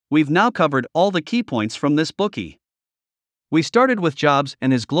We've now covered all the key points from this bookie. We started with Jobs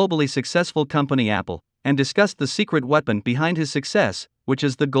and his globally successful company Apple, and discussed the secret weapon behind his success, which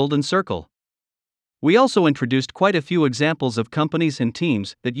is the Golden Circle. We also introduced quite a few examples of companies and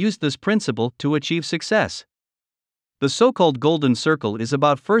teams that used this principle to achieve success. The so-called Golden Circle is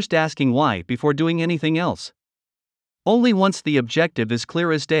about first asking why before doing anything else. Only once the objective is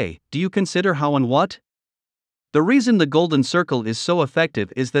clear as day do you consider how and what. The reason the Golden Circle is so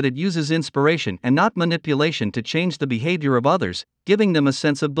effective is that it uses inspiration and not manipulation to change the behavior of others, giving them a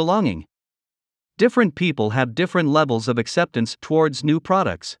sense of belonging. Different people have different levels of acceptance towards new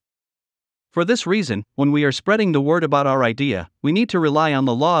products. For this reason, when we are spreading the word about our idea, we need to rely on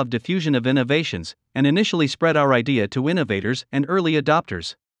the law of diffusion of innovations, and initially spread our idea to innovators and early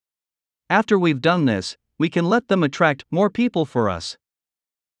adopters. After we've done this, we can let them attract more people for us.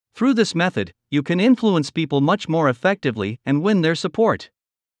 Through this method, you can influence people much more effectively and win their support.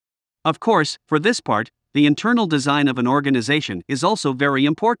 Of course, for this part, the internal design of an organization is also very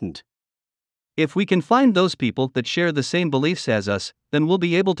important. If we can find those people that share the same beliefs as us, then we'll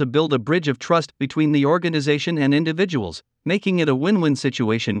be able to build a bridge of trust between the organization and individuals, making it a win-win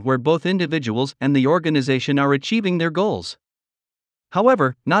situation where both individuals and the organization are achieving their goals.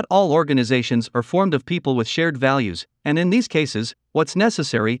 However, not all organizations are formed of people with shared values, and in these cases, what's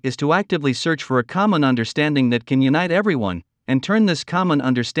necessary is to actively search for a common understanding that can unite everyone, and turn this common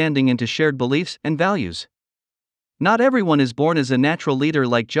understanding into shared beliefs and values. Not everyone is born as a natural leader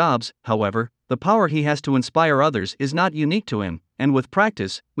like Jobs, however. The power he has to inspire others is not unique to him, and with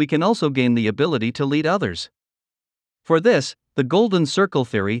practice, we can also gain the ability to lead others. For this, the Golden Circle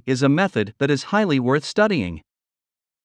theory is a method that is highly worth studying.